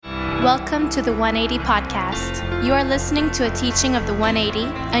Welcome to the 180 Podcast. You are listening to a teaching of the 180,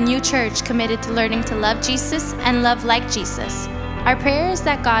 a new church committed to learning to love Jesus and love like Jesus. Our prayer is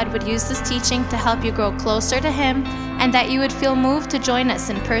that God would use this teaching to help you grow closer to Him and that you would feel moved to join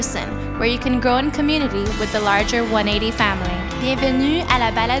us in person, where you can grow in community with the larger 180 family. Bienvenue à la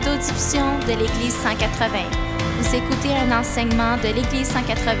balado-diffusion de l'Église 180. Vous écoutez un enseignement de l'Église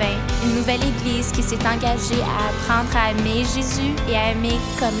 180, une nouvelle Église qui s'est engagée à apprendre à aimer Jésus et à aimer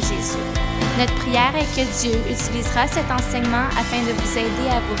comme Jésus. Notre prière est que Dieu utilisera cet enseignement afin de vous aider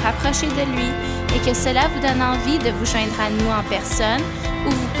à vous rapprocher de lui et que cela vous donne envie de vous joindre à nous en personne,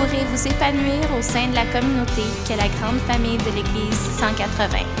 où vous pourrez vous épanouir au sein de la communauté qu'est la grande famille de l'Église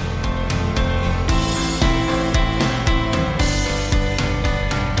 180.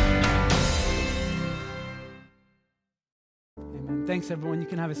 Thanks, everyone. You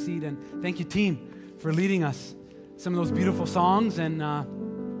can have a seat. And thank you, team, for leading us. Some of those beautiful songs and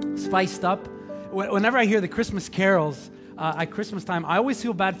spiced up. Whenever I hear the Christmas carols at Christmas time, I always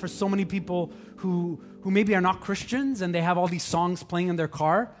feel bad for so many people who maybe are not Christians and they have all these songs playing in their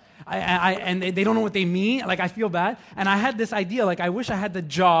car. And they don't know what they mean. Like, I feel bad. And I had this idea, like, I wish I had the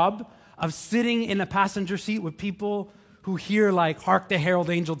job of sitting in a passenger seat with people who hear, like, Hark the Herald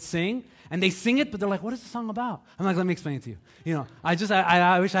Angels Sing. And they sing it, but they're like, what is the song about? I'm like, let me explain it to you. You know,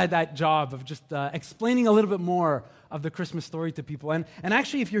 I wish I had that job of just explaining a little bit more of the Christmas story to people. And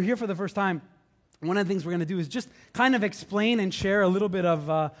actually, if you're here for the first time, one of the things we're going to do is just kind of explain and share a little bit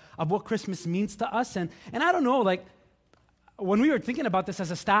of what Christmas means to us. And I don't know, like, when we were thinking about this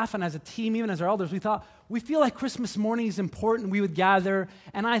as a staff and as a team, even as our elders, we feel like Christmas morning is important. We would gather,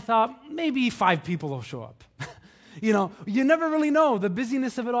 and I thought maybe 5 people will show up. You know, you never really know the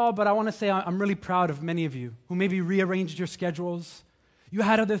busyness of it all, but I want to say I'm really proud of many of you who maybe rearranged your schedules. You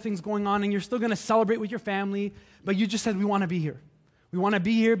had other things going on, and you're still going to celebrate with your family, but you just said, we want to be here. We want to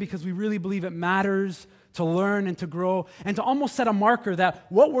be here because we really believe it matters to learn and to grow and to almost set a marker that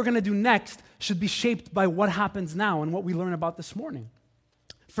what we're going to do next should be shaped by what happens now and what we learn about this morning.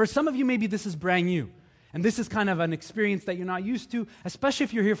 For some of you, maybe this is brand new. And this is kind of an experience that you're not used to, especially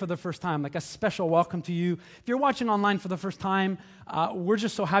if you're here for the first time, like a special welcome to you. If you're watching online for the first time, we're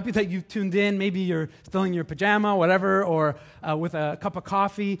just so happy that you tuned in. Maybe you're still in your pajama, whatever, or with a cup of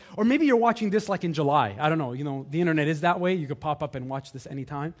coffee. Or maybe you're watching this like in July. I don't know. You know, the internet is that way. You could pop up and watch this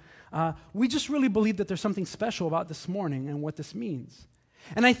anytime. We just really believe that there's something special about this morning and what this means.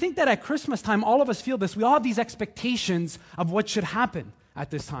 And I think that at Christmas time, all of us feel this. We all have these expectations of what should happen at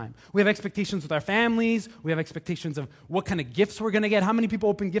this time. We have expectations with our families. We have expectations of what kind of gifts we're going to get. How many people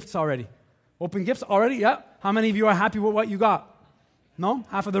open gifts already? Open gifts already? Yeah. How many of you are happy with what you got? No?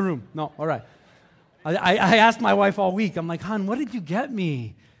 Half of the room? No. All right. I asked my wife all week. I'm like, hon, what did you get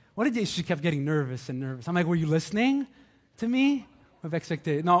me? She kept getting nervous and nervous. I'm like, were you listening to me? With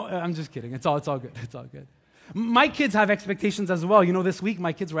expectations? No, I'm just kidding. It's all good. It's all good. My kids have expectations as well. You know, this week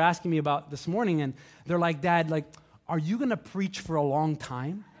my kids were asking me about this morning, and they're like, Dad, like, are you going to preach for a long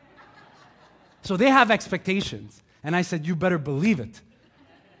time? So they have expectations. And I said, you better believe it.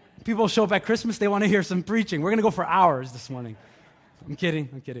 People show up at Christmas, they want to hear some preaching. We're going to go for hours this morning. I'm kidding,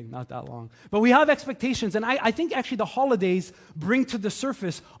 not that long. But we have expectations, and I think actually the holidays bring to the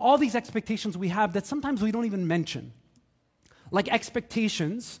surface all these expectations we have that sometimes we don't even mention. Like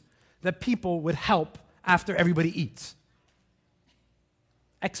expectations that people would help after everybody eats.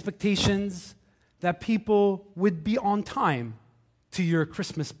 Expectations that people would be on time to your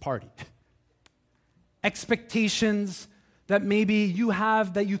Christmas party. Expectations that maybe you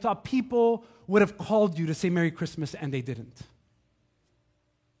have that you thought people would have called you to say Merry Christmas and they didn't.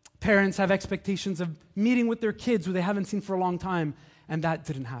 Parents have expectations of meeting with their kids who they haven't seen for a long time, and that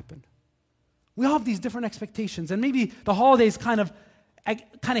didn't happen. We all have these different expectations, and maybe the holidays kind of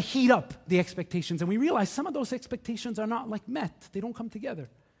heat up the expectations, and we realize some of those expectations are not like met. They don't come together.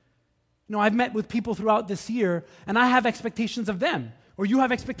 You know, I've met with people throughout this year, and I have expectations of them, or you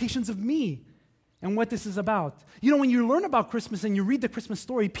have expectations of me and what this is about. You know, when you learn about Christmas and you read the Christmas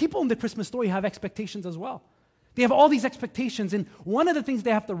story, people in the Christmas story have expectations as well. They have all these expectations, and one of the things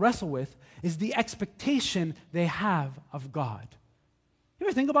they have to wrestle with is the expectation they have of God. You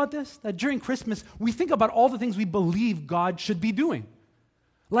ever think about this? That during Christmas, we think about all the things we believe God should be doing.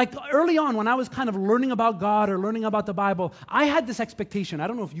 Like early on, when I was kind of learning about God or learning about the Bible, I had this expectation. I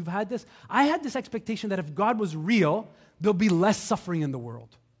don't know if you've had this. I had this expectation that if God was real, there'll be less suffering in the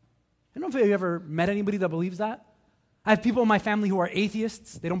world. I don't know if you ever met anybody that believes that. I have people in my family who are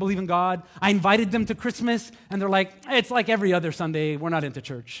atheists. They don't believe in God. I invited them to Christmas, and they're like, it's like every other Sunday. We're not into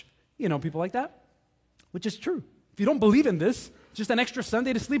church. You know, people like that, which is true. If you don't believe in this, it's just an extra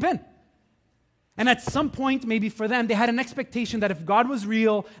Sunday to sleep in. And at some point, maybe for them, they had an expectation that if God was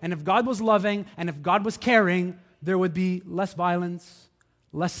real, and if God was loving, and if God was caring, there would be less violence,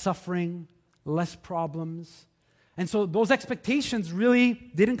 less suffering, less problems. And so those expectations really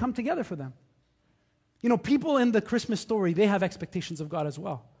didn't come together for them. You know, people in the Christmas story, they have expectations of God as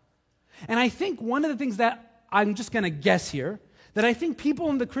well. And I think one of the things that I'm just going to guess here, that I think people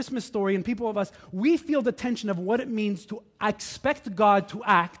in the Christmas story and people of us, we feel the tension of what it means to expect God to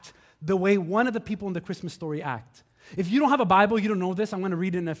act the way one of the people in the Christmas story act. If you don't have a Bible, you don't know this, I'm going to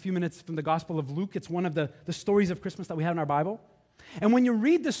read it in a few minutes from the Gospel of Luke. It's one of the stories of Christmas that we have in our Bible. And when you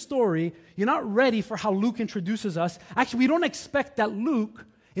read the story, you're not ready for how Luke introduces us. Actually, we don't expect that Luke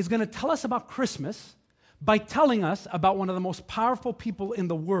is going to tell us about Christmas by telling us about one of the most powerful people in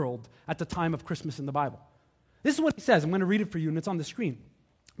the world at the time of Christmas in the Bible. This is what he says. I'm going to read it for you, and it's on the screen.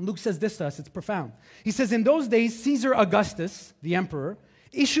 Luke says this to us. It's profound. He says, in those days, Caesar Augustus, the emperor,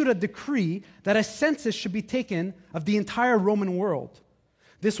 issued a decree that a census should be taken of the entire Roman world.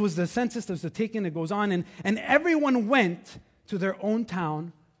 This was the census that was taken. It goes on, and everyone went to their own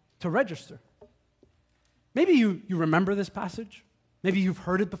town to register. Maybe you remember this passage. Maybe you've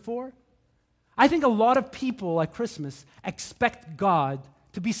heard it before. I think a lot of people at Christmas expect God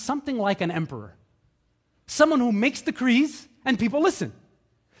to be something like an emperor. Someone who makes decrees and people listen.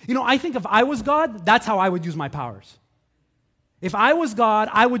 You know, I think if I was God, that's how I would use my powers. If I was God,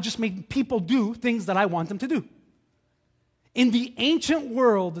 I would just make people do things that I want them to do. In the ancient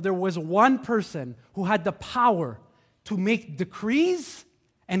world, there was one person who had the power to make decrees,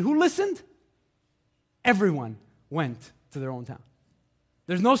 and who listened? Everyone went to their own town.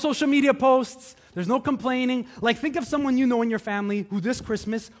 There's no social media posts. There's no complaining. Like, think of someone you know in your family who this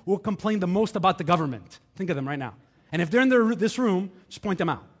Christmas will complain the most about the government. Think of them right now. And if they're in this room, just point them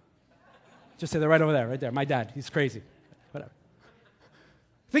out. Just say they're right over there, right there. My dad, he's crazy. Whatever.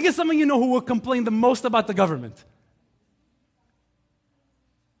 Think of someone you know who will complain the most about the government.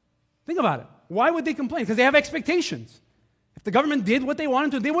 Think about it. Why would they complain? Because they have expectations. If the government did what they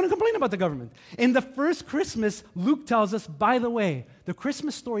wanted to, they wouldn't complain about the government. In the first Christmas, Luke tells us, by the way, the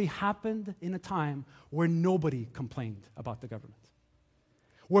Christmas story happened in a time where nobody complained about the government.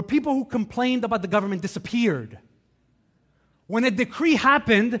 Where people who complained about the government disappeared. When a decree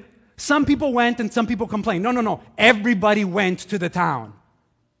happened, some people went and some people complained. No. Everybody went to the town.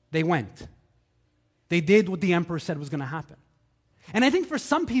 They went. They did what the emperor said was going to happen. And I think for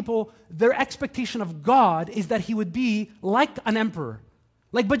some people, their expectation of God is that he would be like an emperor,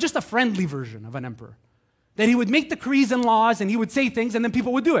 but just a friendly version of an emperor. That he would make decrees and laws and he would say things and then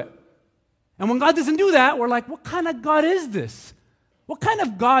people would do it. And when God doesn't do that, we're like, what kind of God is this? What kind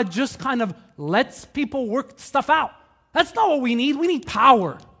of God just kind of lets people work stuff out? That's not what we need. We need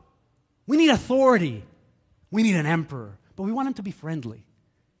power. We need authority. We need an emperor. But we want him to be friendly.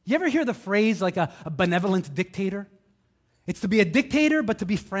 You ever hear the phrase like a benevolent dictator? It's to be a dictator, but to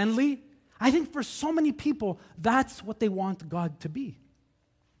be friendly. I think for so many people, that's what they want God to be.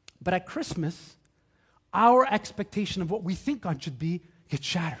 But at Christmas, our expectation of what we think God should be gets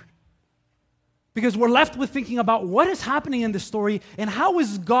shattered. Because we're left with thinking about what is happening in this story and how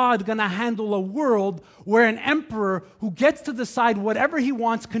is God going to handle a world where an emperor who gets to decide whatever he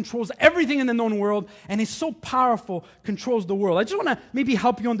wants, controls everything in the known world, and is so powerful, controls the world. I just want to maybe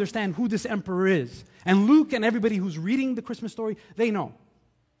help you understand who this emperor is. And Luke and everybody who's reading the Christmas story, they know.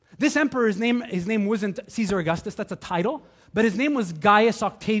 This emperor, his name wasn't Caesar Augustus, that's a title, but his name was Gaius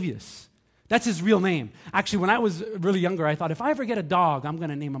Octavius. That's his real name. Actually, when I was really younger, I thought, if I ever get a dog, I'm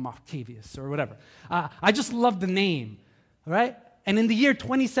going to name him Octavius or whatever. I just love the name, right? And in the year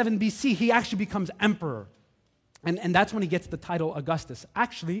 27 BC, he actually becomes emperor. And that's when he gets the title Augustus.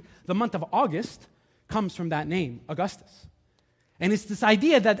 Actually, the month of August comes from that name, Augustus. And it's this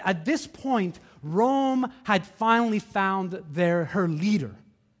idea that at this point, Rome had finally found her leader.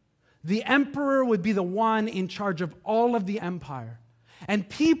 The emperor would be the one in charge of all of the empire. And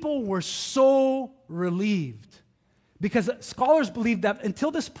people were so relieved because scholars believe that until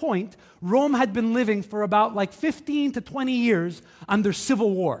this point, Rome had been living for about 15 to 20 years under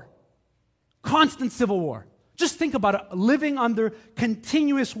civil war. Constant civil war. Just think about it, living under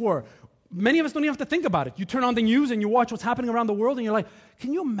continuous war. Many of us don't even have to think about it. You turn on the news and you watch what's happening around the world and you're like,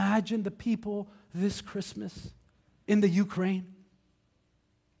 can you imagine the people this Christmas in the Ukraine?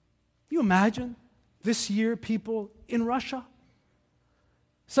 Can you imagine this year people in Russia?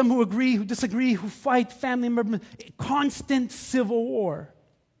 Some who agree, who disagree, who fight, family members, constant civil war.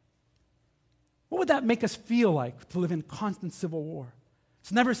 What would that make us feel like to live in constant civil war?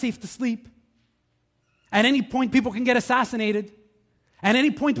 It's never safe to sleep. At any point, people can get assassinated. At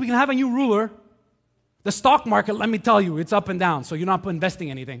any point, we can have a new ruler. The stock market, let me tell you, it's up and down, so you're not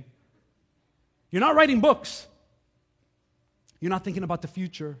investing anything. You're not writing books. You're not thinking about the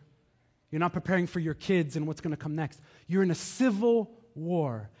future. You're not preparing for your kids and what's going to come next. You're in a civil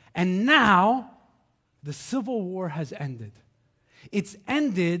war. And now, the civil war has ended. It's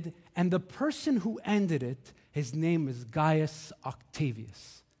ended, and the person who ended it, his name is Gaius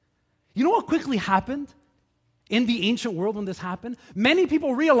Octavius. You know what quickly happened in the ancient world when this happened? Many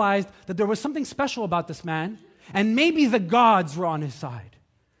people realized that there was something special about this man, and maybe the gods were on his side.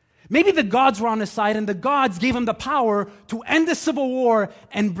 Maybe the gods were on his side, and the gods gave him the power to end the civil war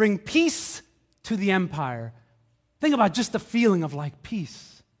and bring peace to the empire. Think about just the feeling of like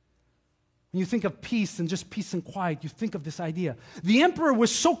peace. When you think of peace and just peace and quiet, you think of this idea. The emperor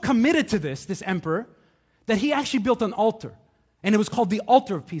was so committed to this emperor, that he actually built an altar. And it was called the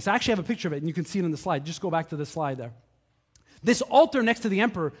Altar of Peace. I actually have a picture of it, and you can see it in the slide. Just go back to the slide there. This altar next to the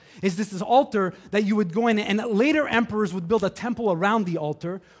emperor is this altar that you would go in, and later emperors would build a temple around the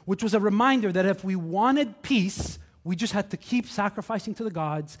altar, which was a reminder that if we wanted peace, we just had to keep sacrificing to the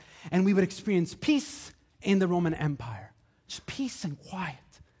gods, and we would experience peace in the Roman Empire. Just peace and quiet.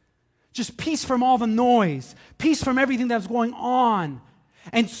 Just peace from all the noise. Peace from everything that's going on.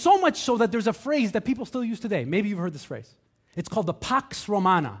 And so much so that there's a phrase that people still use today. Maybe you've heard this phrase. It's called the Pax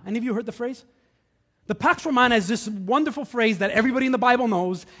Romana. Any of you heard the phrase? The Pax Romana is this wonderful phrase that everybody in the Bible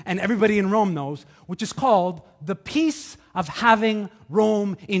knows and everybody in Rome knows, which is called the peace of having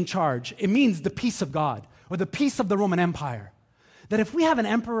Rome in charge. It means the peace of God or the peace of the Roman Empire. That if we have an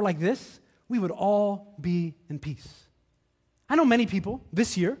emperor like this, we would all be in peace. I know many people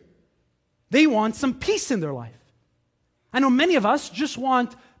this year, they want some peace in their life. I know many of us just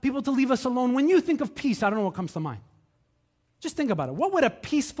want people to leave us alone. When you think of peace, I don't know what comes to mind. Just think about it. What would a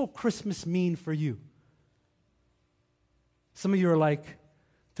peaceful Christmas mean for you? Some of you are like,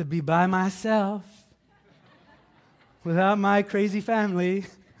 to be by myself, without my crazy family.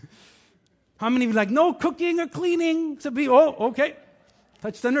 How many of you are like, no cooking or cleaning, to be, okay.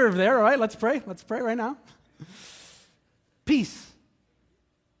 Touch the nerve there, all right, let's pray. Let's pray right now. Peace.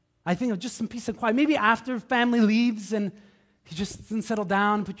 I think of just some peace and quiet. Maybe after family leaves and you just settle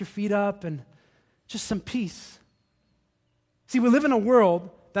down, put your feet up, and just some peace. See, we live in a world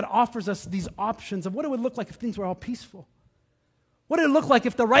that offers us these options of what it would look like if things were all peaceful. What did it look like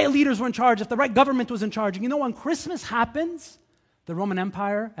if the right leaders were in charge, if the right government was in charge? And you know, when Christmas happens, the Roman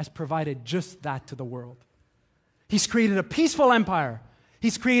Empire has provided just that to the world. He's created a peaceful empire.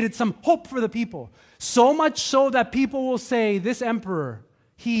 He's created some hope for the people. So much so that people will say, this emperor,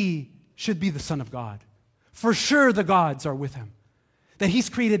 he should be the Son of God. For sure the gods are with him. That he's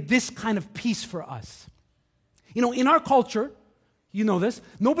created this kind of peace for us. You know, in our culture, you know this,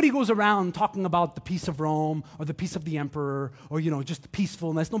 nobody goes around talking about the peace of Rome or the peace of the emperor or, just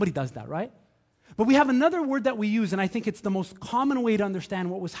peacefulness. Nobody does that, right? But we have another word that we use, and I think it's the most common way to understand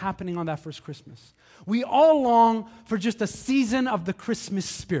what was happening on that first Christmas. We all long for just a season of the Christmas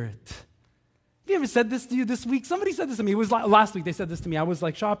spirit. Have you ever said this to you this week? Somebody said this to me. It was last week they said this to me. I was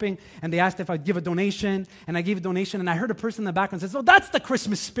shopping, and they asked if I'd give a donation, and I gave a donation, and I heard a person in the background say, that's the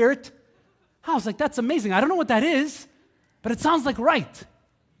Christmas spirit. I was like, that's amazing. I don't know what that is, but it sounds like right.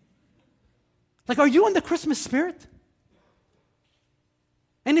 Are you in the Christmas spirit?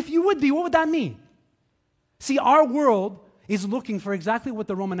 And if you would be, what would that mean? See, our world is looking for exactly what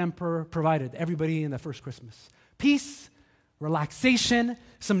the Roman emperor provided everybody in the first Christmas. Peace, relaxation,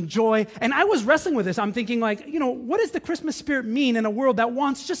 some joy. And I was wrestling with this. I'm thinking what does the Christmas spirit mean in a world that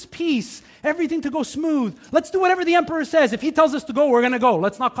wants just peace, everything to go smooth? Let's do whatever the emperor says. If he tells us to go, we're going to go.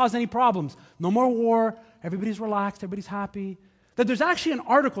 Let's not cause any problems. No more war. Everybody's relaxed. Everybody's happy. That there's actually an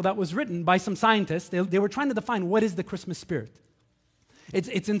article that was written by some scientists. They were trying to define what is the Christmas spirit.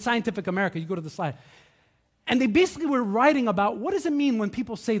 It's in Scientific America. You go to the slide. And they basically were writing about what does it mean when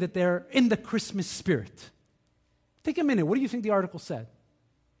people say that they're in the Christmas spirit. Take a minute. What do you think the article said?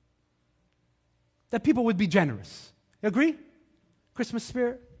 That people would be generous. You agree? Christmas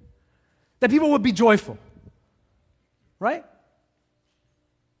spirit? That people would be joyful. Right?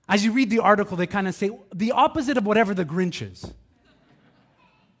 As you read the article, they kind of say the opposite of whatever the Grinch is.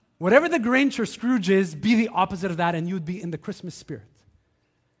 Whatever the Grinch or Scrooge is, be the opposite of that, and you would be in the Christmas spirit.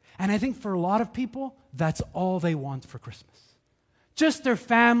 And I think for a lot of people, that's all they want for Christmas. Just their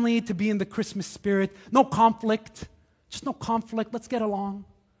family to be in the Christmas spirit. No conflict. Just no conflict. Let's get along.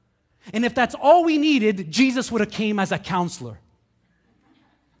 And if that's all we needed, Jesus would have came as a counselor.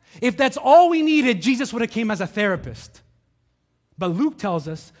 If that's all we needed, Jesus would have came as a therapist. But Luke tells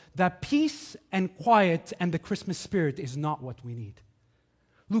us that peace and quiet and the Christmas spirit is not what we need.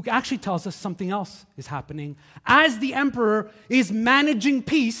 Luke actually tells us something else is happening. As the emperor is managing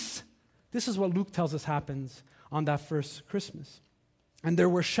peace, this is what Luke tells us happens on that first Christmas. And there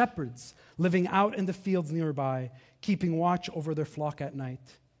were shepherds living out in the fields nearby, keeping watch over their flock at night.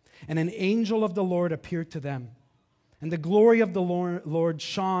 And an angel of the Lord appeared to them. And the glory of the Lord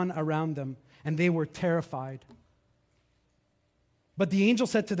shone around them, and they were terrified. But the angel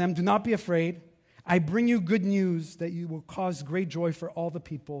said to them, "Do not be afraid. I bring you good news that you will cause great joy for all the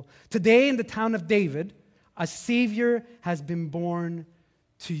people. Today in the town of David, a Savior has been born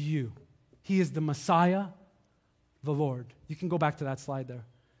to you. He is the Messiah, the Lord." You can go back to that slide there.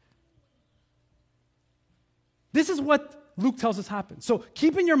 This is what Luke tells us happened. So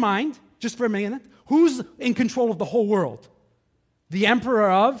keep in your mind, just for a minute, who's in control of the whole world? The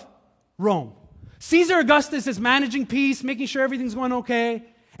emperor of Rome. Caesar Augustus is managing peace, making sure everything's going okay.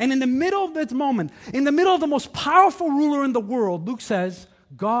 And in the middle of this moment, in the middle of the most powerful ruler in the world, Luke says,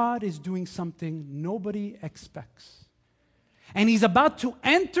 God is doing something nobody expects. And he's about to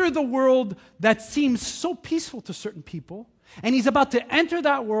enter the world that seems so peaceful to certain people. And he's about to enter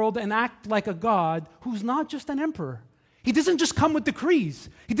that world and act like a God who's not just an emperor. He doesn't just come with decrees.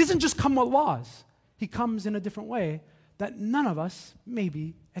 He doesn't just come with laws. He comes in a different way that none of us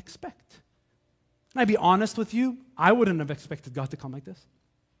maybe expect. Can I be honest with you? I wouldn't have expected God to come like this.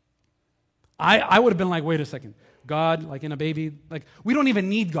 I would have been like, wait a second. God, like in a baby, like we don't even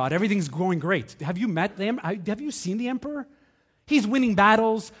need God. Everything's going great. Have you met them? Have you seen the emperor? He's winning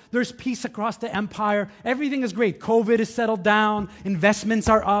battles. There's peace across the empire. Everything is great. COVID is settled down. Investments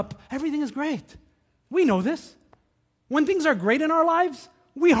are up. Everything is great. We know this. When things are great in our lives,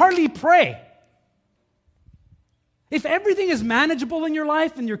 we hardly pray. If everything is manageable in your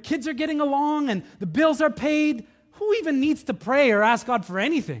life and your kids are getting along and the bills are paid, who even needs to pray or ask God for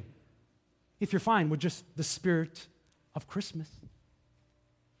anything? If you're fine with just the spirit of Christmas.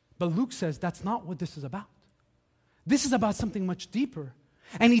 But Luke says that's not what this is about. This is about something much deeper.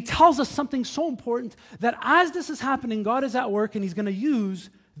 And he tells us something so important that as this is happening, God is at work and he's going to use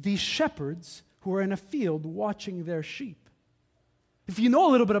these shepherds who are in a field watching their sheep. If you know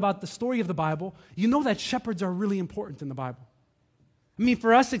a little bit about the story of the Bible, you know that shepherds are really important in the Bible. I mean,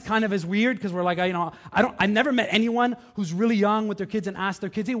 for us, it kind of is weird because we're like, I never met anyone who's really young with their kids and ask their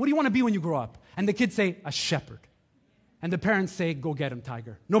kids, hey, what do you want to be when you grow up? And the kids say, a shepherd. And the parents say, go get him,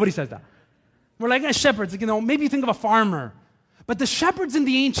 tiger. Nobody says that. We're like, shepherds, maybe you think of a farmer. But the shepherds in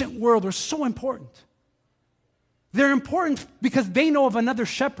the ancient world are so important. They're important because they know of another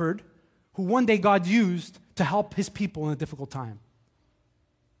shepherd who one day God used to help his people in a difficult time.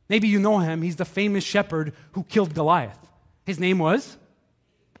 Maybe you know him. He's the famous shepherd who killed Goliath. His name was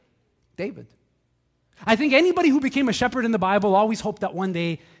David. I think anybody who became a shepherd in the Bible always hoped that one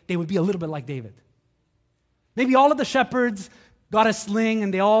day they would be a little bit like David. Maybe all of the shepherds got a sling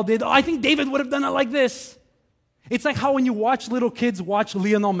and they all did. I think David would have done it like this. It's like how when you watch little kids watch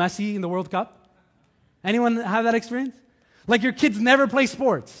Lionel Messi in the World Cup. Anyone have that experience? Like your kids never play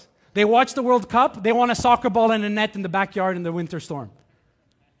sports. They watch the World Cup. They want a soccer ball and a net in the backyard in the winter storm.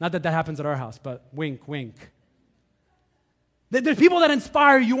 Not that that happens at our house, but wink, wink. There's people that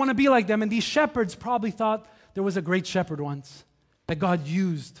inspire you, want to be like them, and these shepherds probably thought there was a great shepherd once that God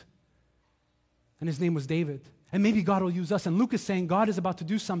used, and his name was David. And maybe God will use us. And Luke is saying God is about to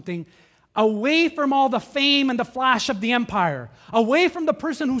do something away from all the fame and the flash of the empire, away from the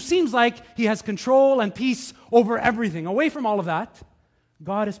person who seems like he has control and peace over everything, away from all of that.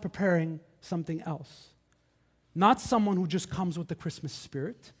 God is preparing something else. Not someone who just comes with the Christmas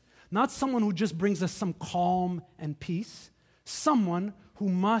spirit, not someone who just brings us some calm and peace, someone who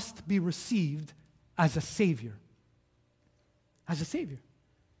must be received as a Savior. As a Savior.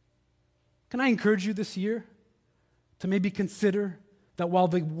 Can I encourage you this year to maybe consider that while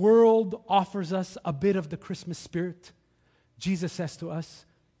the world offers us a bit of the Christmas spirit, Jesus says to us,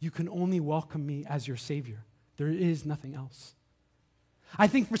 you can only welcome me as your Savior. There is nothing else. I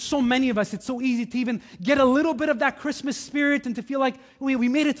think for so many of us, it's so easy to even get a little bit of that Christmas spirit and to feel like we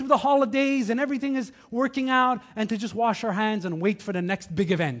made it through the holidays and everything is working out, and to just wash our hands and wait for the next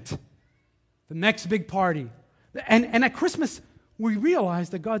big event, the next big party. And at Christmas, we realize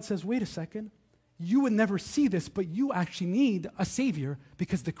that God says, wait a second, you would never see this, but you actually need a Savior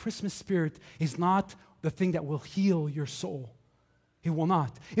because the Christmas spirit is not the thing that will heal your soul. It will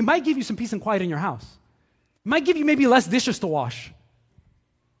not. It might give you some peace and quiet in your house. It might give you maybe less dishes to wash.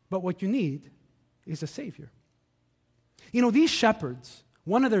 But what you need is a Savior. These shepherds,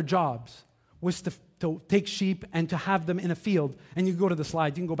 one of their jobs was to take sheep and to have them in a field. And you go to the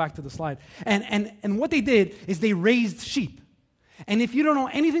slide. You can go back to the slide. And what they did is they raised sheep. And if you don't know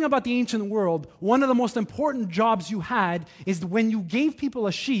anything about the ancient world, one of the most important jobs you had is when you gave people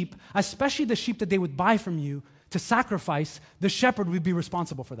a sheep, especially the sheep that they would buy from you to sacrifice, the shepherd would be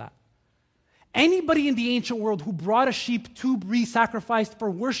responsible for that. Anybody in the ancient world who brought a sheep to be sacrificed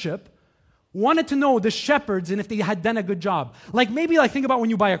for worship wanted to know the shepherds and if they had done a good job. Maybe think about when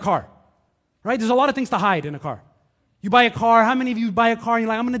you buy a car, right? There's a lot of things to hide in a car. You buy a car, how many of you buy a car and you're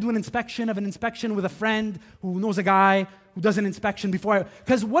like, I'm going to do an inspection with a friend who knows a guy who does an inspection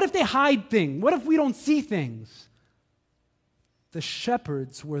because what if they hide things? What if we don't see things? The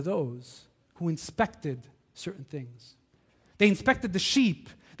shepherds were those who inspected certain things. They inspected the sheep.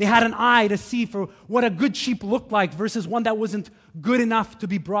 They had an eye to see for what a good sheep looked like versus one that wasn't good enough to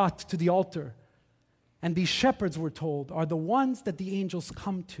be brought to the altar. And these shepherds, we're told, are the ones that the angels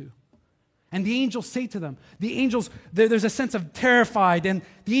come to. And the angels say to them, there's a sense of terrified, and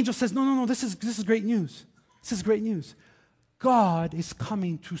the angel says, no, this is great news. This is great news. God is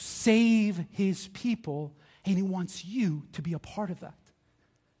coming to save his people, and he wants you to be a part of that.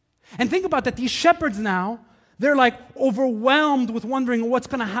 And think about that, these shepherds now, they're overwhelmed with wondering what's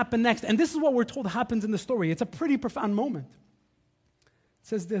going to happen next. And this is what we're told happens in the story. It's a pretty profound moment. It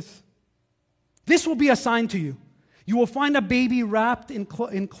says this will be a sign to you. You will find a baby wrapped in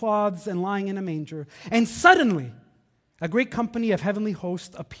cloths and lying in a manger. And suddenly, a great company of heavenly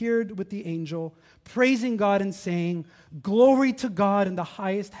hosts appeared with the angel, praising God and saying, "Glory to God in the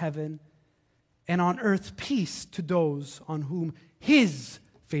highest heaven, and on earth peace to those on whom his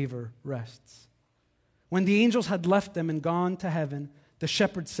favor rests." When the angels had left them and gone to heaven, the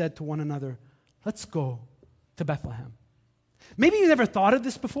shepherds said to one another, "Let's go to Bethlehem." Maybe you never thought of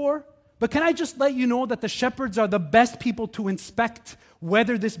this before, but can I just let you know that the shepherds are the best people to inspect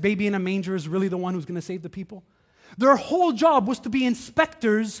whether this baby in a manger is really the one who's going to save the people? Their whole job was to be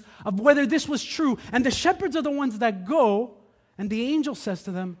inspectors of whether this was true. And the shepherds are the ones that go, and the angel says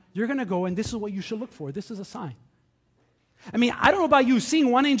to them, "You're going to go, and this is what you should look for. This is a sign." I don't know about you. Seeing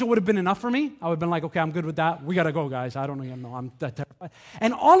one angel would have been enough for me. I would have been like, okay, I'm good with that. We got to go, guys. I don't even know. I'm that terrified.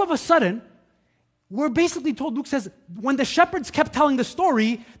 And all of a sudden, we're basically told, Luke says, when the shepherds kept telling the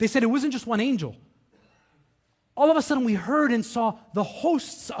story, they said it wasn't just one angel. All of a sudden, we heard and saw the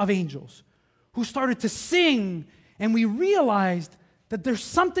hosts of angels who started to sing, and we realized that there's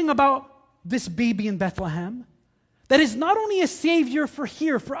something about this baby in Bethlehem that is not only a savior for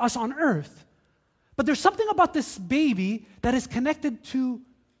here, for us on earth, but there's something about this baby that is connected to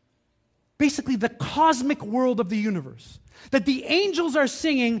basically the cosmic world of the universe. That the angels are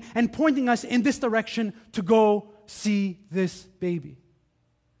singing and pointing us in this direction to go see this baby.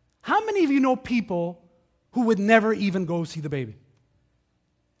 How many of you know people who would never even go see the baby?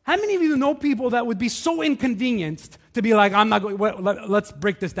 How many of you know people that would be so inconvenienced to be like, I'm not going, let's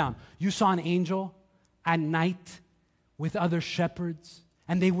break this down. You saw an angel at night with other shepherds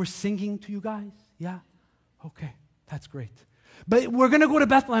and they were singing to you guys? Yeah? Okay, that's great. But we're going to go to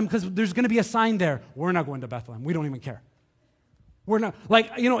Bethlehem because there's going to be a sign there. We're not going to Bethlehem. We don't even care. We're not,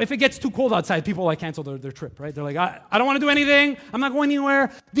 if it gets too cold outside, people cancel their trip, right? They're like, I don't want to do anything. I'm not going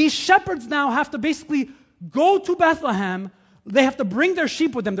anywhere. These shepherds now have to basically go to Bethlehem. They have to bring their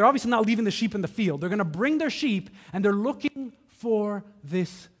sheep with them. They're obviously not leaving the sheep in the field. They're going to bring their sheep, and they're looking for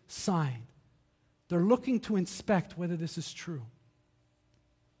this sign. They're looking to inspect whether this is true.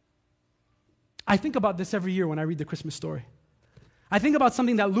 I think about this every year when I read the Christmas story. I think about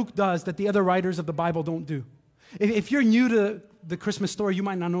something that Luke does that the other writers of the Bible don't do. If you're new to the Christmas story, you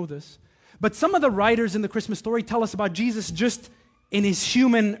might not know this. But some of the writers in the Christmas story tell us about Jesus just in his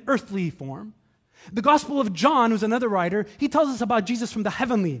human, earthly form. The Gospel of John, who's another writer, he tells us about Jesus from the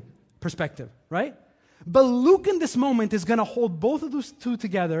heavenly perspective, right? But Luke in this moment is going to hold both of those two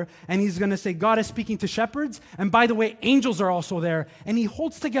together, and he's going to say God is speaking to shepherds, and by the way, angels are also there, and he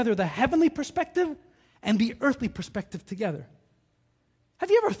holds together the heavenly perspective and the earthly perspective together. Have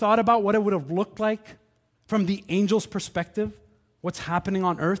you ever thought about what it would have looked like from the angel's perspective, what's happening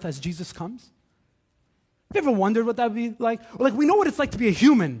on earth as Jesus comes? Have you ever wondered what that would be like? We know what it's like to be a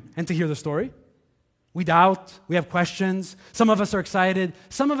human and to hear the story. We doubt, we have questions. Some of us are excited.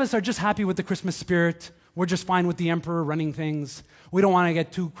 Some of us are just happy with the Christmas spirit. We're just fine with the emperor running things. We don't want to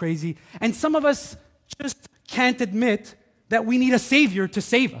get too crazy. And some of us just can't admit that we need a savior to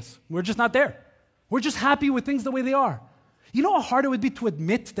save us. We're just not there. We're just happy with things the way they are. You know how hard it would be to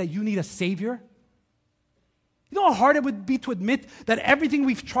admit that you need a savior? You know how hard it would be to admit that everything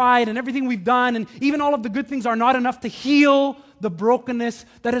we've tried and everything we've done and even all of the good things are not enough to heal the brokenness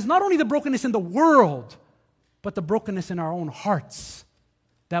that is not only the brokenness in the world, but the brokenness in our own hearts,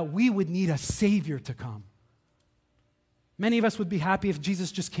 that we would need a Savior to come. Many of us would be happy if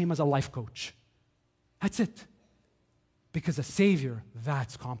Jesus just came as a life coach. That's it. Because a Savior,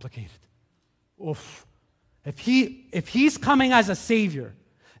 that's complicated. Oof. If he's coming as a Savior,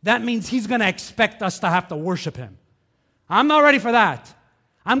 that means he's going to expect us to have to worship him. I'm not ready for that.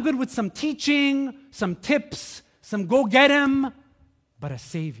 I'm good with some teaching, some tips, some go get him, but a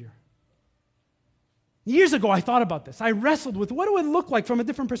Savior. Years ago, I thought about this. I wrestled with what it would look like from a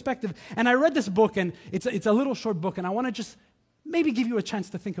different perspective. And I read this book, and it's a little short book, and I want to just maybe give you a chance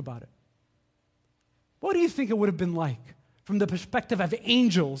to think about it. What do you think it would have been like from the perspective of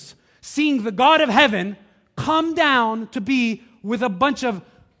angels seeing the God of heaven come down to be with a bunch of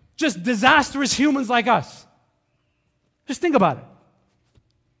just disastrous humans like us? Just think about it.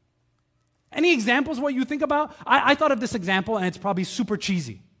 Any examples of what you think about? I thought of this example, and it's probably super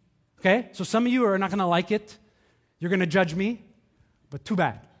cheesy. Okay? So some of you are not going to like it. You're going to judge me, but too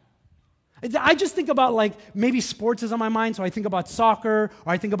bad. I just think about like maybe sports is on my mind, so I think about soccer,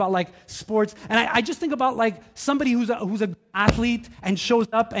 or I think about like sports, and I just think about like somebody who's an athlete and shows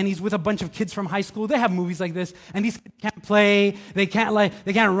up and he's with a bunch of kids from high school. They have movies like this, and these kids can't play, they can't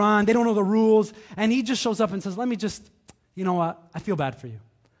run, they don't know the rules, and he just shows up and says, "Let me just, you know what? I feel bad for you.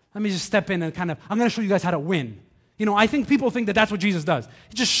 Let me just step in and I'm going to show you guys how to win." You know, I think people think that that's what Jesus does.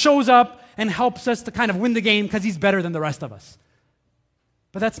 He just shows up and helps us to kind of win the game because he's better than the rest of us.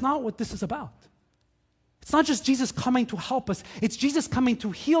 But that's not what this is about. It's not just Jesus coming to help us. It's Jesus coming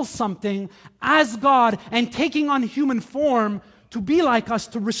to heal something as God and taking on human form to be like us,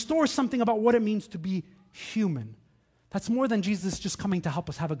 to restore something about what it means to be human. That's more than Jesus just coming to help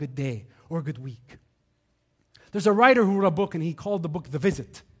us have a good day or a good week. There's a writer who wrote a book, and he called the book The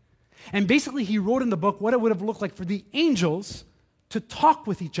Visit. And basically, he wrote in the book what it would have looked like for the angels to talk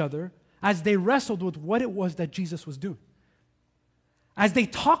with each other as they wrestled with what it was that Jesus was doing. As they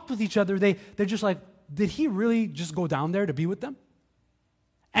talked with each other, they're just like, did he really just go down there to be with them?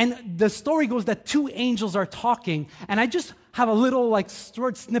 And the story goes that two angels are talking, and I just have a little like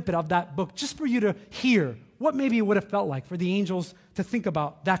short snippet of that book just for you to hear what maybe it would have felt like for the angels to think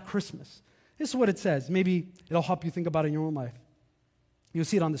about that Christmas. This is what it says. Maybe it'll help you think about it in your own life. You'll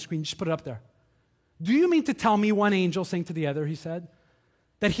see it on the screen. Just put it up there. "Do you mean to tell me," one angel saying to the other, he said,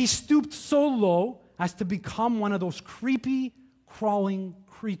 "that he stooped so low as to become one of those creepy, crawling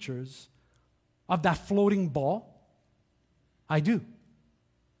creatures of that floating ball?" "I do.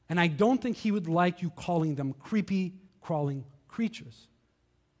 And I don't think he would like you calling them creepy, crawling creatures.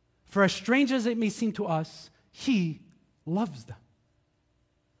 For as strange as it may seem to us, he loves them."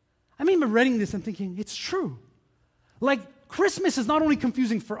 I remember reading this and thinking, it's true. Like, Christmas is not only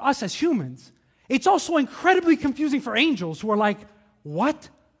confusing for us as humans, it's also incredibly confusing for angels who are like, what?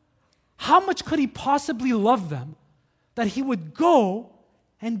 How much could he possibly love them that he would go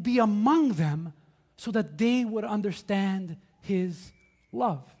and be among them so that they would understand his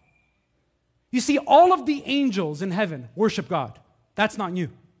love? You see, all of the angels in heaven worship God. That's not new.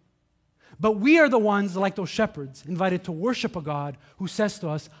 But we are the ones, like those shepherds, invited to worship a God who says to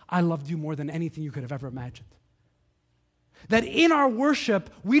us, "I loved you more than anything you could have ever imagined." That in our worship,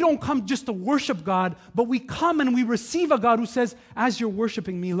 we don't come just to worship God, but we come and we receive a God who says, "As you're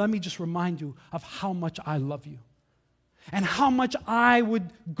worshiping me, let me just remind you of how much I love you and how much I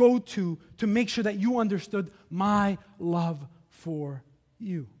would go to make sure that you understood my love for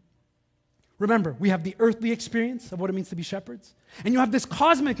you." Remember, we have the earthly experience of what it means to be shepherds, and you have this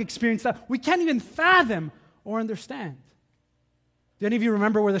cosmic experience that we can't even fathom or understand. Do any of you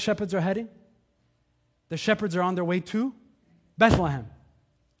remember where the shepherds are heading? The shepherds are on their way to Bethlehem.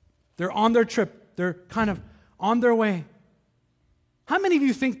 They're on their trip. They're kind of on their way. How many of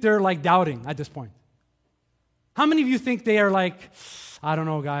you think they're like doubting at this point? How many of you think they are like, "I don't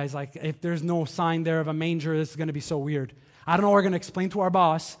know, guys, like if there's no sign there of a manger, this is going to be so weird. I don't know, we're going to explain to our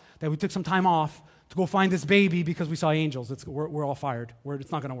boss that we took some time off to go find this baby because we saw angels. We're all fired.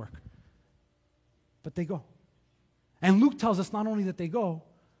 It's not going to work." But they go. And Luke tells us not only that they go,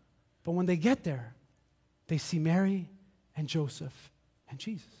 but when they get there, they see Mary and Joseph and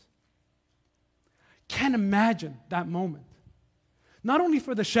Jesus. Can't imagine that moment. Not only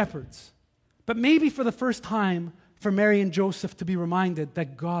for the shepherds, but maybe for the first time for Mary and Joseph to be reminded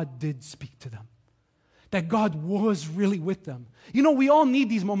that God did speak to them, that God was really with them. You know, we all need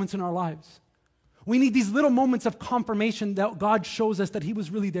these moments in our lives. We need these little moments of confirmation that God shows us that he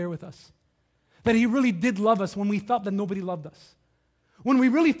was really there with us, that he really did love us when we felt that nobody loved us. When we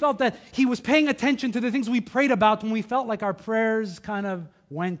really felt that he was paying attention to the things we prayed about, when we felt like our prayers kind of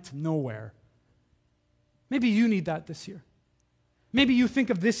went nowhere. Maybe you need that this year. Maybe you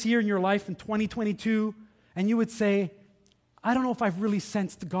think of this year in your life in 2022, and you would say, "I don't know if I've really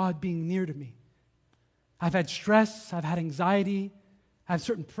sensed God being near to me. I've had stress, I've had anxiety, I have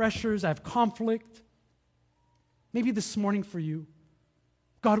certain pressures, I have conflict." Maybe this morning for you,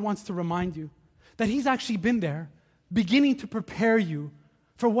 God wants to remind you that he's actually been there, beginning to prepare you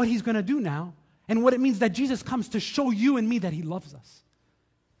for what he's going to do now, and what it means that Jesus comes to show you and me that he loves us.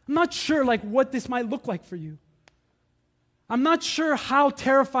 I'm not sure what this might look like for you. I'm not sure how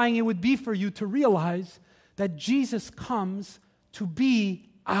terrifying it would be for you to realize that Jesus comes to be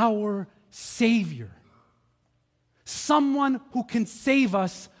our Savior. Someone who can save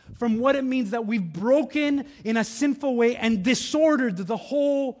us from what it means that we've broken in a sinful way and disordered the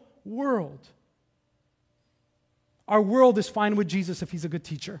whole world. Our world is fine with Jesus if He's a good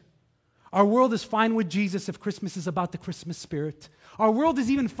teacher. Our world is fine with Jesus if Christmas is about the Christmas spirit. Our world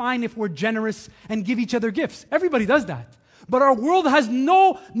is even fine if we're generous and give each other gifts. Everybody does that. But our world has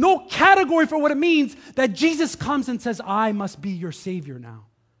no category for what it means that Jesus comes and says, I must be your Savior now.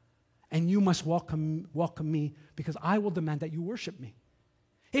 And you must welcome me because I will demand that you worship me.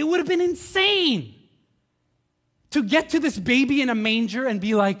 It would have been insane to get to this baby in a manger and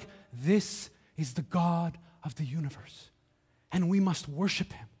be like, this is the God of the universe, and we must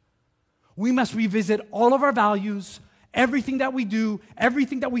worship Him. We must revisit all of our values, everything that we do,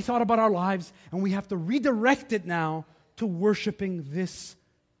 everything that we thought about our lives, and we have to redirect it now to worshiping this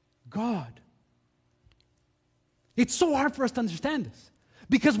God. It's so hard for us to understand this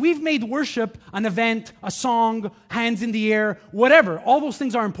because we've made worship an event, a song, hands in the air, whatever. All those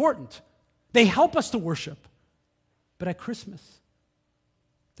things are important. They help us to worship. But at Christmas,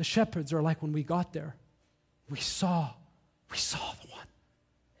 the shepherds are like when we got there, we saw the one.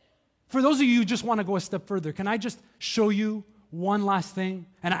 For those of you who just want to go a step further, can I just show you one last thing?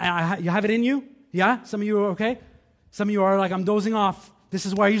 And you have it in you? Yeah? Some of you are okay? Some of you are like, I'm dozing off. This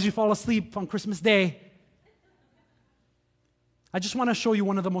is where I usually fall asleep on Christmas Day. I just want to show you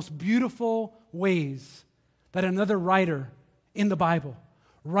one of the most beautiful ways that another writer in the Bible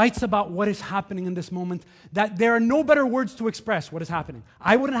writes about what is happening in this moment, that there are no better words to express what is happening.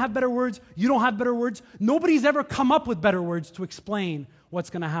 I wouldn't have better words. You don't have better words. Nobody's ever come up with better words to explain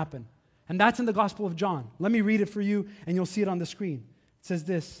what's going to happen. And that's in the Gospel of John. Let me read it for you, and you'll see it on the screen. It says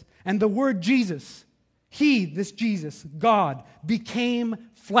this, and the word Jesus, He, this Jesus, God, became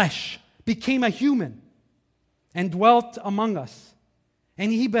flesh, became a human, and dwelt among us. And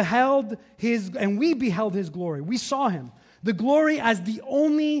we beheld His glory. We saw Him. The glory as the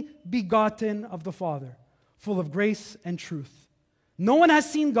only begotten of the Father, full of grace and truth. No one has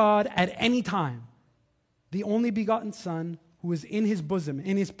seen God at any time. The only begotten Son, who is in His bosom,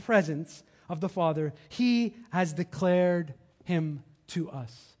 in His presence of the Father, He has declared Him to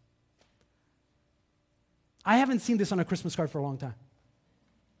us. I haven't seen this on a Christmas card for a long time.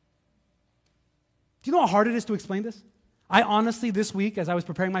 Do you know how hard it is to explain this? I honestly, this week, as I was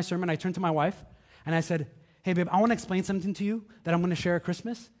preparing my sermon, I turned to my wife and I said, hey, babe, I want to explain something to you that I'm going to share at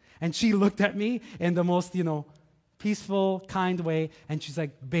Christmas. And she looked at me in the most, peaceful, kind way. And she's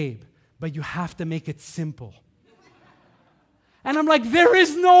like, babe, but you have to make it simple. And I'm like, there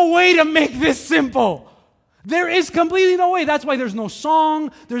is no way to make this simple. There is completely no way. That's why there's no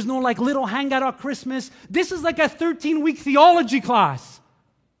song. There's no little hangout at Christmas. This is like a 13-week theology class.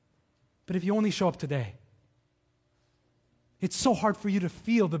 But if you only show up today, it's so hard for you to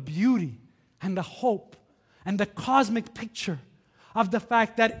feel the beauty and the hope and the cosmic picture of the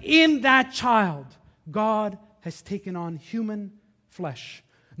fact that in that child, God has taken on human flesh.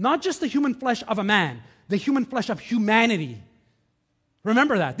 Not just the human flesh of a man, the human flesh of humanity.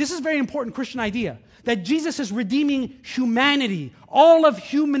 Remember that. This is a very important Christian idea, that Jesus is redeeming humanity. All of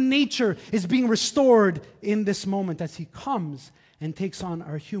human nature is being restored in this moment as He comes and takes on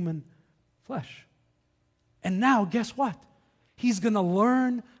our human flesh. And now, guess what? He's going to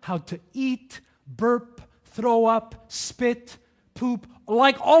learn how to eat, burp, throw up, spit, poop,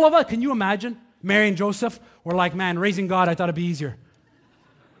 like all of us. Can you imagine? Mary and Joseph were like, man, raising God, I thought it'd be easier.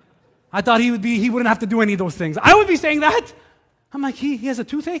 I thought he wouldn't have to do any of those things. I would be saying that. I'm like, he has a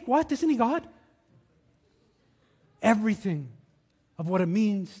toothache? What? Isn't he God? Everything of what it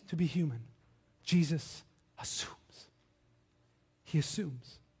means to be human, Jesus assumes. He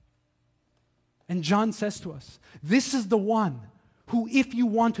assumes. And John says to us, this is the one who, if you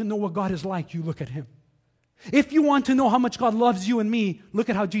want to know what God is like, you look at Him. If you want to know how much God loves you and me, look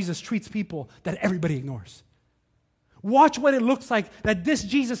at how Jesus treats people that everybody ignores. Watch what it looks like that this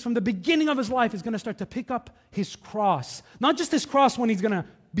Jesus from the beginning of His life is going to start to pick up His cross. Not just His cross when He's going to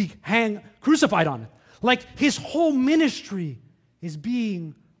be crucified on it. Like His whole ministry is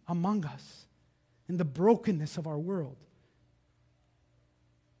being among us in the brokenness of our world.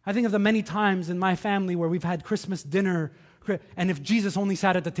 I think of the many times in my family where we've had Christmas dinner, and if Jesus only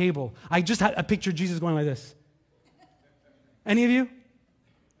sat at the table, I just had a picture of Jesus going like this. Any of you?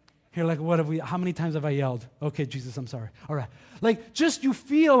 You're like, how many times have I yelled? Okay, Jesus, I'm sorry. All right. Just you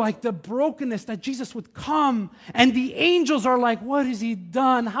feel like the brokenness that Jesus would come, and the angels are like, what has He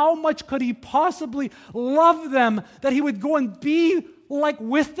done? How much could He possibly love them that He would go and be like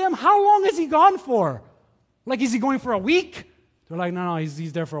with them? How long is he gone for? Like, is he going for a week? They're like, no,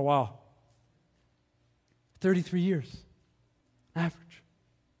 he's there for a while. 33 years, average.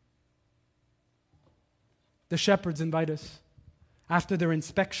 The shepherds invite us after their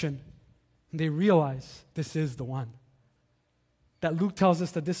inspection, and they realize this is the one. That Luke tells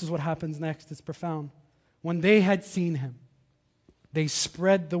us that this is what happens next. It's profound. When they had seen him, they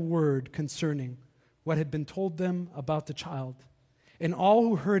spread the word concerning what had been told them about the child. And all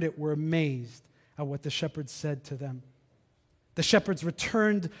who heard it were amazed at what the shepherds said to them. The shepherds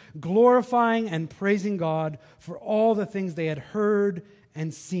returned, glorifying and praising God for all the things they had heard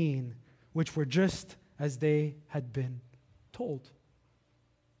and seen, which were just as they had been told.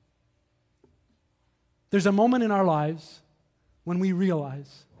 There's a moment in our lives when we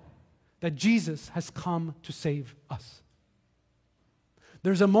realize that Jesus has come to save us.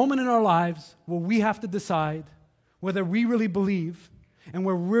 There's a moment in our lives where we have to decide whether we really believe and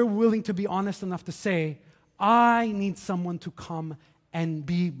where we're willing to be honest enough to say, I need someone to come and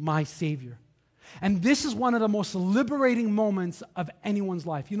be my Savior. And this is one of the most liberating moments of anyone's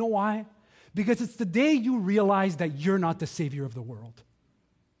life. You know why? Because it's the day you realize that you're not the Savior of the world.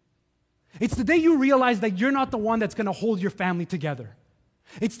 It's the day you realize that you're not the one that's going to hold your family together.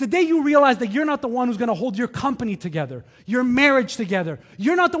 It's the day you realize that you're not the one who's going to hold your company together, your marriage together.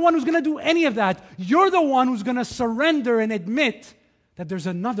 You're not the one who's going to do any of that. You're the one who's going to surrender and admit that there's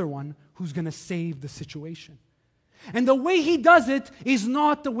another one who's going to save the situation. And the way he does it is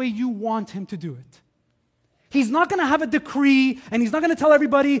not the way you want him to do it. He's not going to have a decree, and he's not going to tell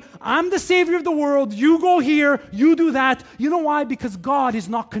everybody, I'm the Savior of the world, you go here, you do that. You know why? Because God is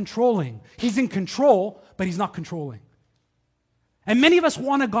not controlling. He's in control, but he's not controlling. And many of us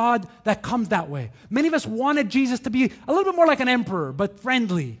want a God that comes that way. Many of us wanted Jesus to be a little bit more like an emperor, but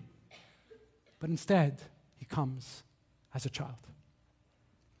friendly. But instead, he comes as a child.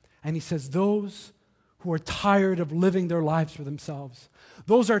 And he says, those who are tired of living their lives for themselves,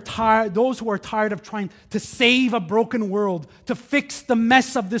 those who are tired of trying to save a broken world, to fix the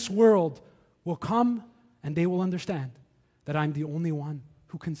mess of this world, will come and they will understand that I'm the only one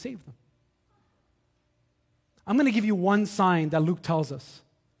who can save them. I'm going to give you one sign that Luke tells us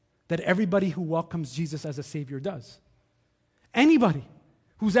that everybody who welcomes Jesus as a Savior does. Anybody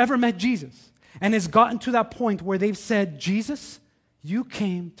who's ever met Jesus and has gotten to that point where they've said, Jesus, you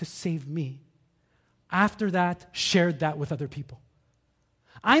came to save me, after that, shared that with other people.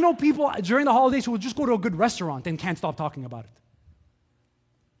 I know people during the holidays who will just go to a good restaurant and can't stop talking about it.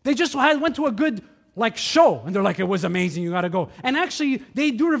 They just went to a good show, and they're like, it was amazing, you got to go. And actually,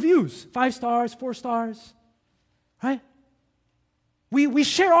 they do reviews, 5 stars, 4 stars, right? We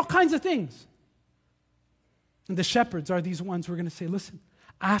share all kinds of things. And the shepherds are these ones who are going to say, listen,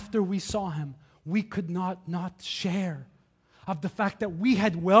 after we saw him, we could not share of the fact that we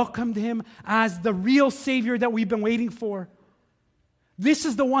had welcomed him as the real Savior that we've been waiting for. This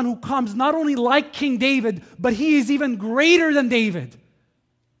is the one who comes not only like King David, but he is even greater than David.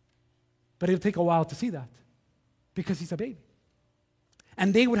 But it'll take a while to see that because he's a baby.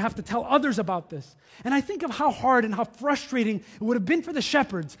 And they would have to tell others about this. And I think of how hard and how frustrating it would have been for the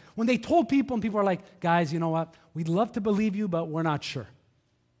shepherds when they told people, and people are like, guys, you know what? We'd love to believe you, but we're not sure.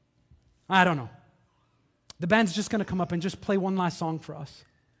 I don't know. The band's just going to come up and just play one last song for us.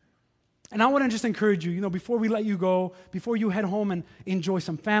 And I want to just encourage you, before we let you go, before you head home and enjoy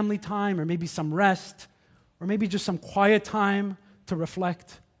some family time or maybe some rest or maybe just some quiet time to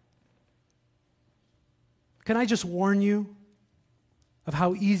reflect, can I just warn you of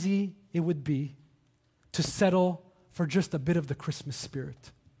how easy it would be to settle for just a bit of the Christmas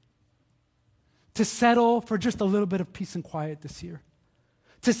spirit, to settle for just a little bit of peace and quiet this year,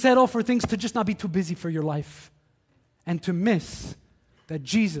 to settle for things to just not be too busy for your life, and to miss that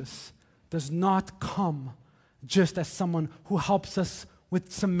Jesus does not come just as someone who helps us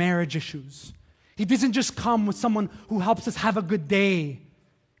with some marriage issues. He doesn't just come with someone who helps us have a good day.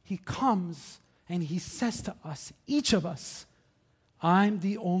 He comes and he says to us, each of us, I'm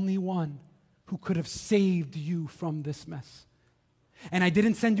the only one who could have saved you from this mess. And I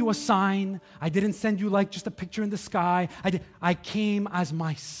didn't send you a sign. I didn't send you just a picture in the sky. I came as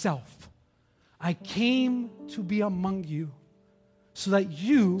myself. I came to be among you so that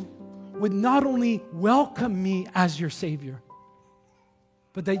you would not only welcome me as your Savior,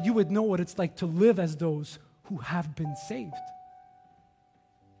 but that you would know what it's like to live as those who have been saved.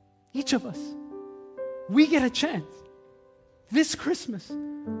 Each of us, we get a chance this Christmas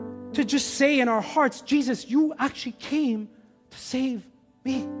to just say in our hearts, Jesus, you actually came to save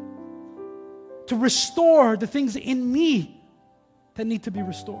me, to restore the things in me that need to be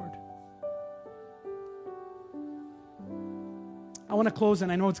restored. I want to close, and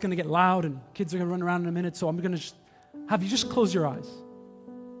I know it's going to get loud, and kids are going to run around in a minute, so I'm going to just have you just close your eyes.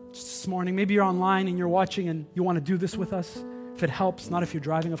 Just this morning, maybe you're online and you're watching and you want to do this with us, if it helps, not if you're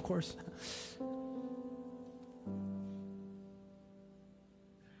driving, of course.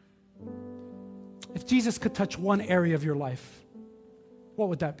 If Jesus could touch one area of your life, what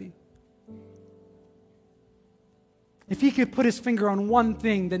would that be? If he could put his finger on one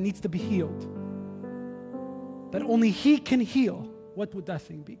thing that needs to be healed, that only he can heal, what would that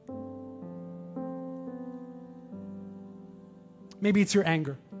thing be? Maybe it's your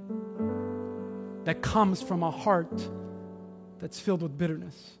anger that comes from a heart that's filled with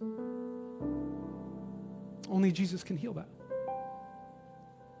bitterness. Only Jesus can heal that.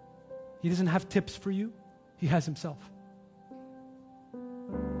 He doesn't have tips for you. He has himself.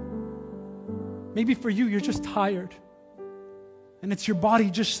 Maybe for you, you're just tired. And it's your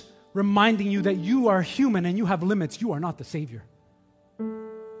body just reminding you that you are human and you have limits. You are not the Savior.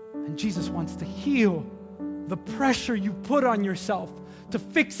 And Jesus wants to heal the pressure you put on yourself to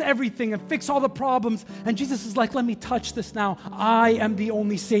fix everything and fix all the problems. And Jesus is like, let me touch this now. I am the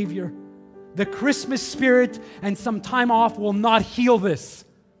only Savior. The Christmas spirit and some time off will not heal this.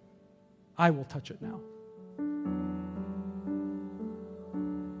 I will touch it now.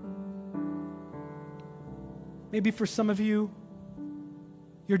 Maybe for some of you,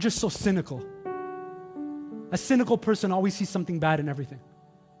 you're just so cynical. A cynical person always sees something bad in everything.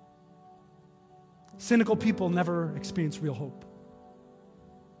 Cynical people never experience real hope.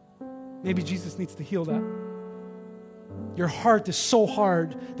 Maybe Jesus needs to heal that. Your heart is so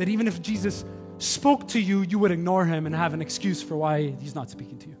hard that even if Jesus spoke to you, you would ignore him and have an excuse for why he's not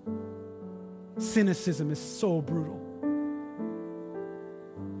speaking to you. Cynicism is so brutal.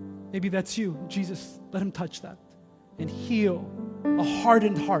 Maybe that's you. Jesus, let him touch that and heal a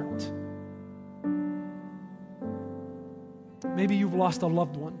hardened heart. Maybe you've lost a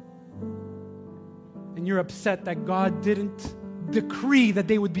loved one and you're upset that God didn't decree that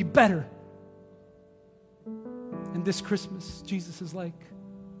they would be better. And this Christmas, Jesus is like,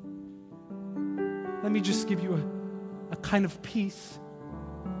 let me just give you a kind of peace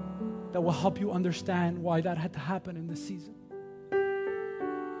that will help you understand why that had to happen in this season.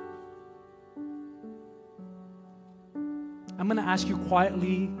 I'm going to ask you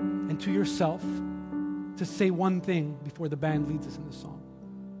quietly and to yourself to say one thing before the band leads us in the song.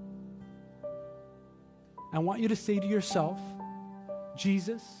 I want you to say to yourself,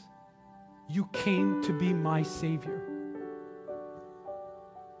 Jesus, you came to be my Savior.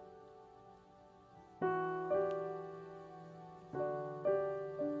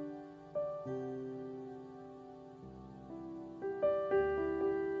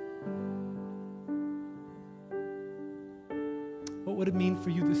 What would it mean for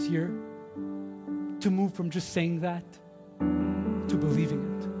you this year to move from just saying that to believing it?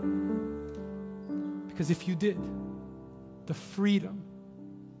 Because if you did, the freedom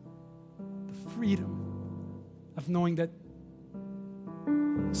of knowing that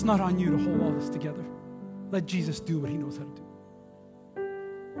it's not on you to hold all this together. Let Jesus do what he knows how to do.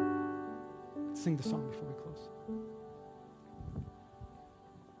 Let's sing the song before we close.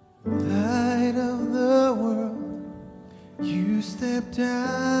 Light of the world, you stepped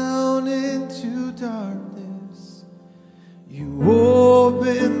down into darkness. You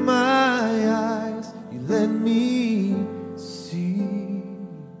opened my eyes, you let me see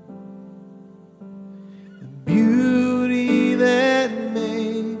the beauty that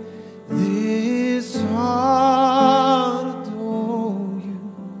made this heart adore you.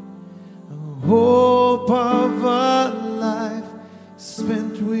 The hope of a life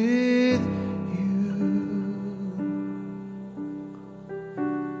spent with you.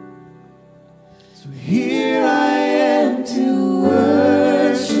 So here I am to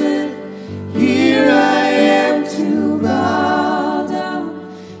worship. Here I am to bow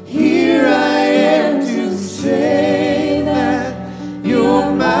down. Here I am to say that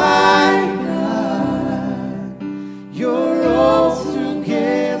you're my God. You're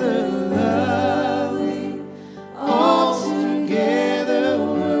altogether lovely, altogether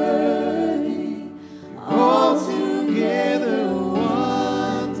worthy, altogether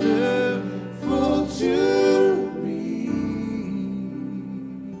wonderful to me.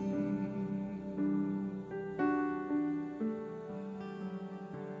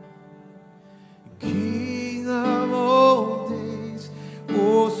 King of all days,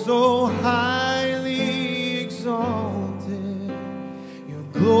 oh so highly exalted, you're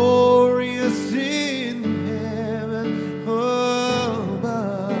glorious in heaven above.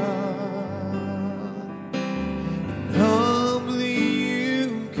 And humbly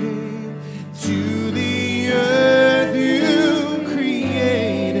you came to the earth you created.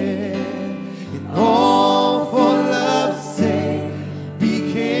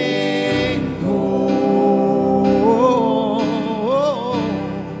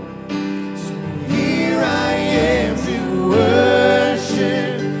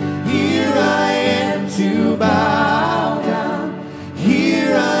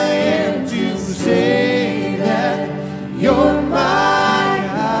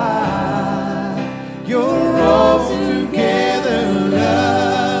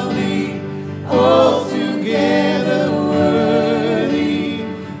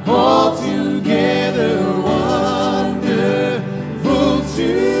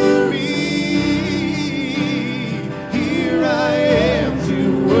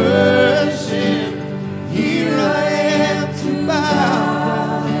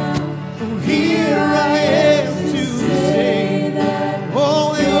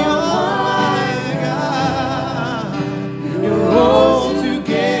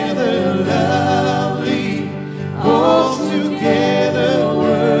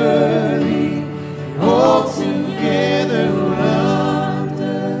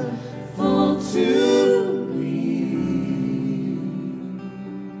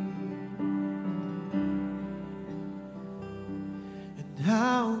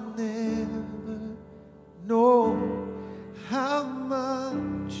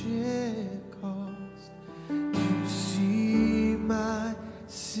 much it cost to see my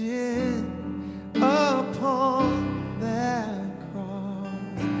sin upon that cross.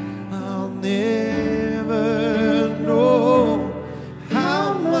 I'll never know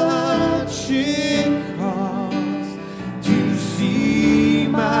how much it cost to see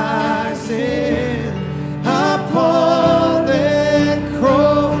my sin upon that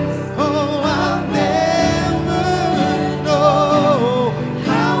cross. Oh, I'll never know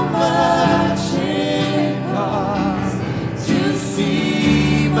how much it cost to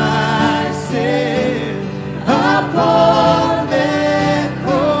see my sin upon that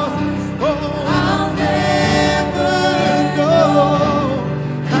cross. Oh, I'll never know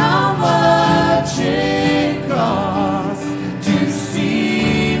how much it cost to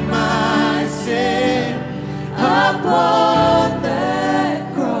see my sin upon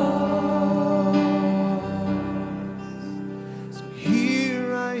that cross. So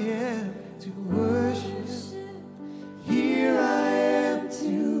here I am to worship. Here I am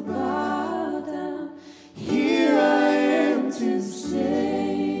to bow down. Here I am to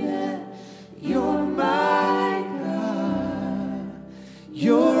say that you're my God.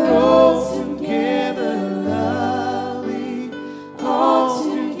 You're altogether lovely,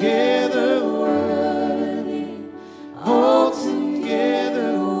 altogether worthy,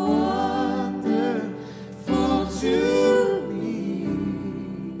 altogether wonderful to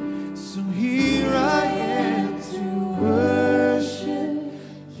me. So here I am to worship.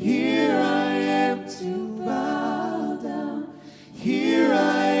 Here I am to bow down. Here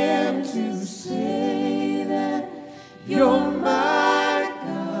I am to say that you're my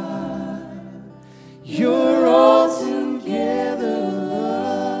God. You're altogether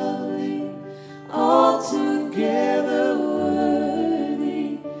lovely, altogether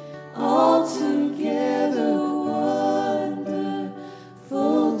worthy, altogether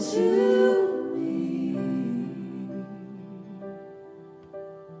wonderful to me.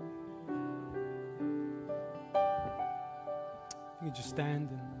 You can just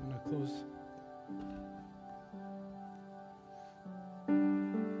stand, and I'm going to close.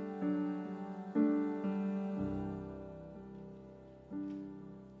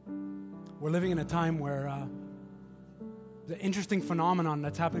 We're living in a time where the interesting phenomenon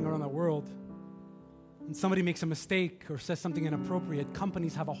that's happening around the world, when somebody makes a mistake or says something inappropriate,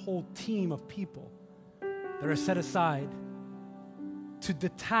 companies have a whole team of people that are set aside to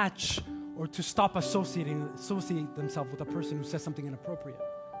detach or to stop associate themselves with a person who says something inappropriate.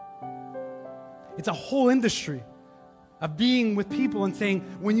 It's a whole industry of being with people and saying,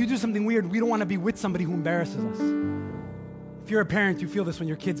 when you do something weird, we don't want to be with somebody who embarrasses us. If you're a parent, you feel this when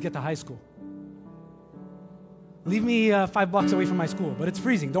your kids get to high school. Leave me 5 blocks away from my school, but it's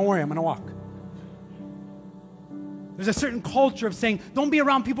freezing. Don't worry, I'm going to walk. There's a certain culture of saying, don't be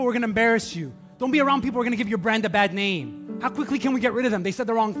around people who are going to embarrass you. Don't be around people who are going to give your brand a bad name. How quickly can we get rid of them? They said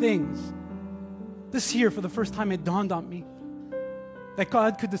the wrong things. This year, for the first time, it dawned on me that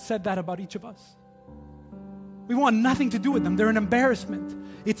God could have said that about each of us. We want nothing to do with them. They're an embarrassment.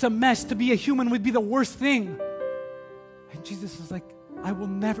 It's a mess. To be a human would be the worst thing. And Jesus is like, I will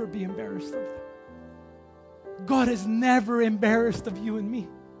never be embarrassed of them. God is never embarrassed of you and me.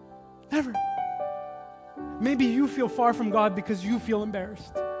 Never. Maybe you feel far from God because you feel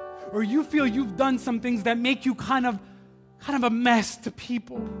embarrassed. Or you feel you've done some things that make you kind of a mess to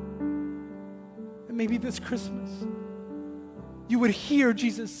people. And maybe this Christmas, you would hear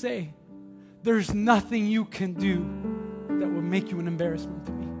Jesus say, there's nothing you can do that will make you an embarrassment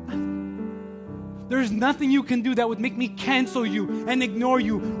to me. Nothing. There's nothing you can do that would make me cancel you and ignore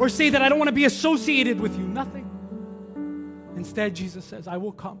you or say that I don't want to be associated with you. Nothing. Instead, Jesus says, I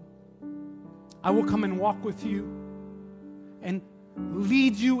will come. I will come and walk with you and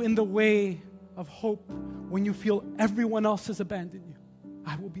lead you in the way of hope when you feel everyone else has abandoned you.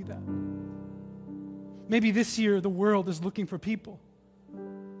 I will be that. Maybe this year the world is looking for people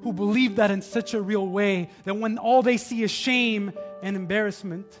who believe that in such a real way that when all they see is shame and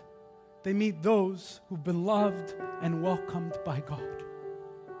embarrassment, they meet those who've been loved and welcomed by God.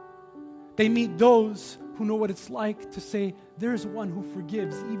 They meet those who know what it's like to say, there's one who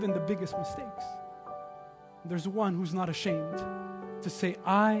forgives even the biggest mistakes. There's one who's not ashamed to say,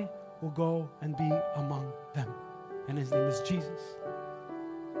 I will go and be among them. And his name is Jesus,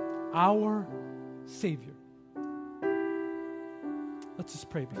 our Savior. Let's just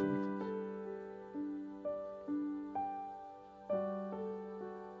pray before we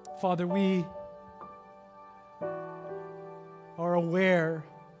close. Father, we are aware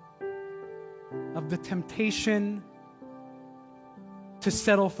of the temptation to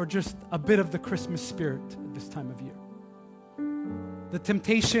settle for just a bit of the Christmas spirit at this time of year. the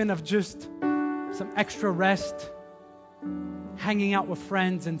temptation of just some extra rest, hanging out with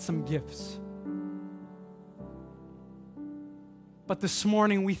friends, and some gifts. But this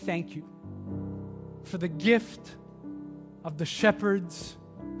morning we thank you for the gift of the shepherds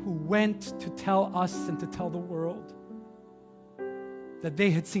who went to tell us and to tell the world that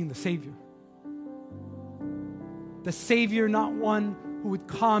they had seen the Savior. The Savior, not one who would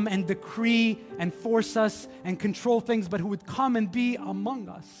come and decree and force us and control things, but who would come and be among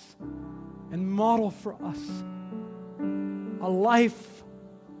us and model for us a life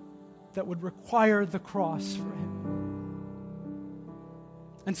that would require the cross for Him.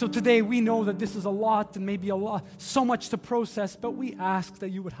 And so today we know that this is a lot and maybe so much to process, but we ask that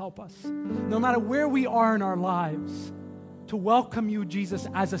you would help us, no matter where we are in our lives, to welcome you, Jesus,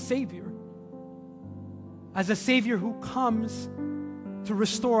 as a Savior who comes to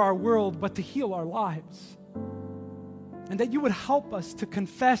restore our world, but to heal our lives. And that you would help us to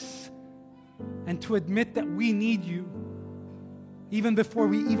confess and to admit that we need you, even before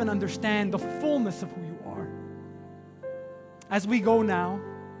we even understand the fullness of who you are. As we go now,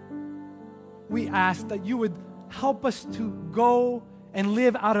 we ask that you would help us to go and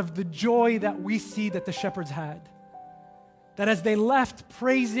live out of the joy that we see that the shepherds had. That as they left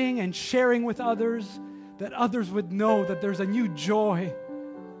praising and sharing with others, that others would know that there's a new joy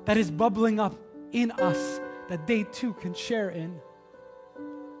that is bubbling up in us that they too can share in.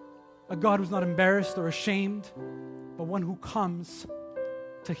 A God who's not embarrassed or ashamed, but one who comes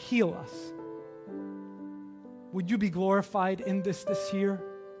to heal us. Would you be glorified in this year?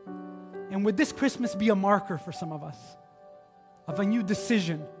 And would this Christmas be a marker for some of us of a new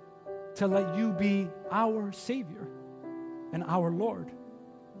decision to let you be our Savior and our Lord?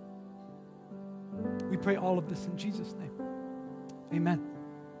 We pray all of this in Jesus' name. Amen.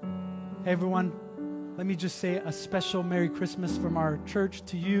 Hey everyone, let me just say a special Merry Christmas from our church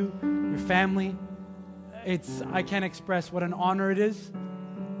to you, your family. I can't express what an honor it is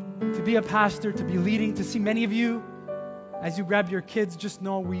to be a pastor, to be leading, to see many of you. As you grab your kids, just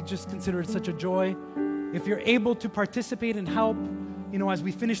know we just consider it such a joy. If you're able to participate and help, as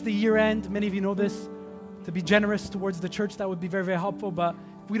we finish the year end, many of you know this, to be generous towards the church, that would be very, very helpful. But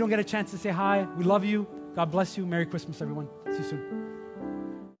if we don't get a chance to say hi, we love you. God bless you. Merry Christmas, everyone. See you soon.